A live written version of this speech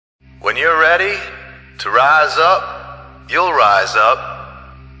When you're ready to rise up, you'll rise up.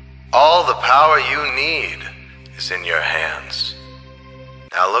 All the power you need is in your hands.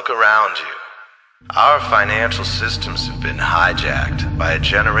 Now look around you. Our financial systems have been hijacked by a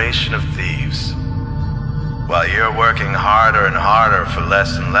generation of thieves. While you're working harder and harder for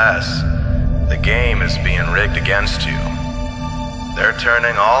less and less, the game is being rigged against you. They're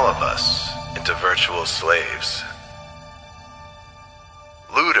turning all of us into virtual slaves.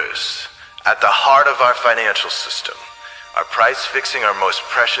 Looters, at the heart of our financial system, are price-fixing our most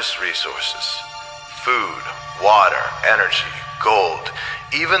precious resources. Food, water, energy, gold,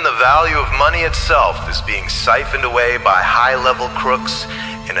 even the value of money itself is being siphoned away by high-level crooks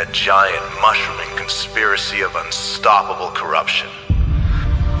in a giant mushrooming conspiracy of unstoppable corruption.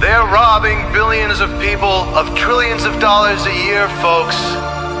 They're robbing billions of people of trillions of dollars a year, folks.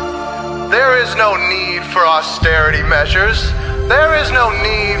 There is no need for austerity measures. There is no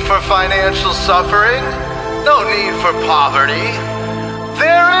need for financial suffering. No need for poverty.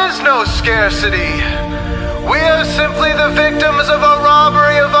 There is no scarcity. We are simply the victims of a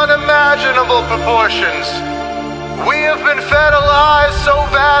robbery of unimaginable proportions. We have been fed a lie so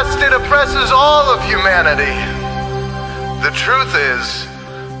vast it oppresses all of humanity. The truth is,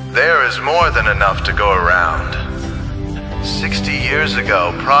 there is more than enough to go around. 60 years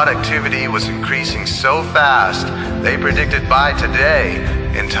ago, productivity was increasing so fast, they predicted by today,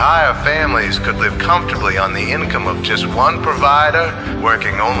 entire families could live comfortably on the income of just one provider,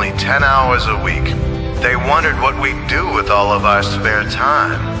 working only 10 hours a week. They wondered what we'd do with all of our spare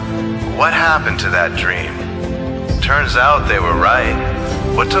time. What happened to that dream? Turns out they were right.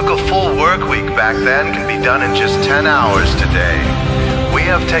 What took a full work week back then can be done in just 10 hours today. We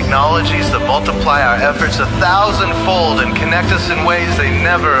have technologies that multiply our efforts 1,000-fold and connect us in ways they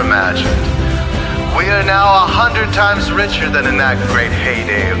never imagined. We are now 100 times richer than in that great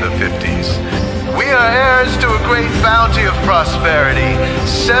heyday of the 50s. We are heirs to a great bounty of prosperity,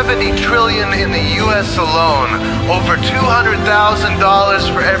 $70 trillion in the US alone, over $200,000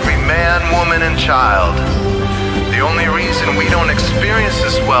 for every man, woman, and child. The only reason we don't experience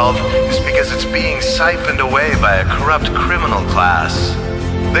this wealth is because it's being siphoned away by a corrupt criminal class.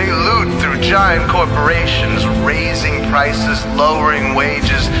 They loot through giant corporations, raising prices, lowering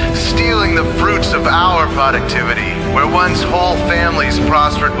wages, stealing the fruits of our productivity. Where once whole families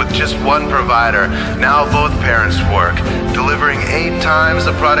prospered with just one provider, now both parents work, delivering 8 times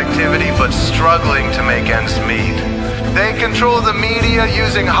the productivity but struggling to make ends meet. They control the media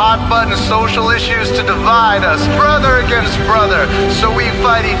using hot-button social issues to divide us, brother against brother, so we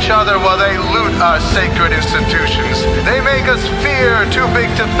fight each other while they loot our sacred institutions. They make us fear too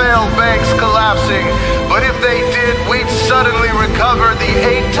big to fail banks collapsing, but if they did, we'd suddenly recover the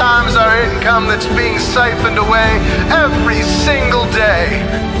 8 times our income that's being siphoned away every single day.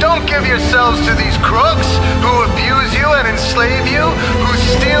 Don't give yourselves to these crooks who abuse you and enslave you, who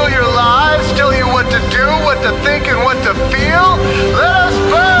steal your lives, tell you what to do, what to think, and what to feel. Let us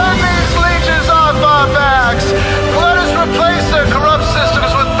burn these leeches off our backs. Let us replace their corrupt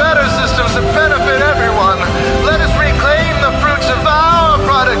systems with better systems that benefit everyone. Let us reclaim the fruits of our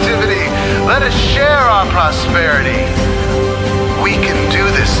productivity. Let us share our prosperity. We can do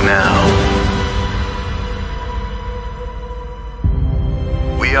this now.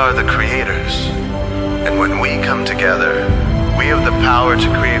 We are the creators, and when we come together, we have the power to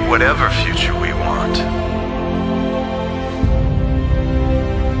create whatever future we want.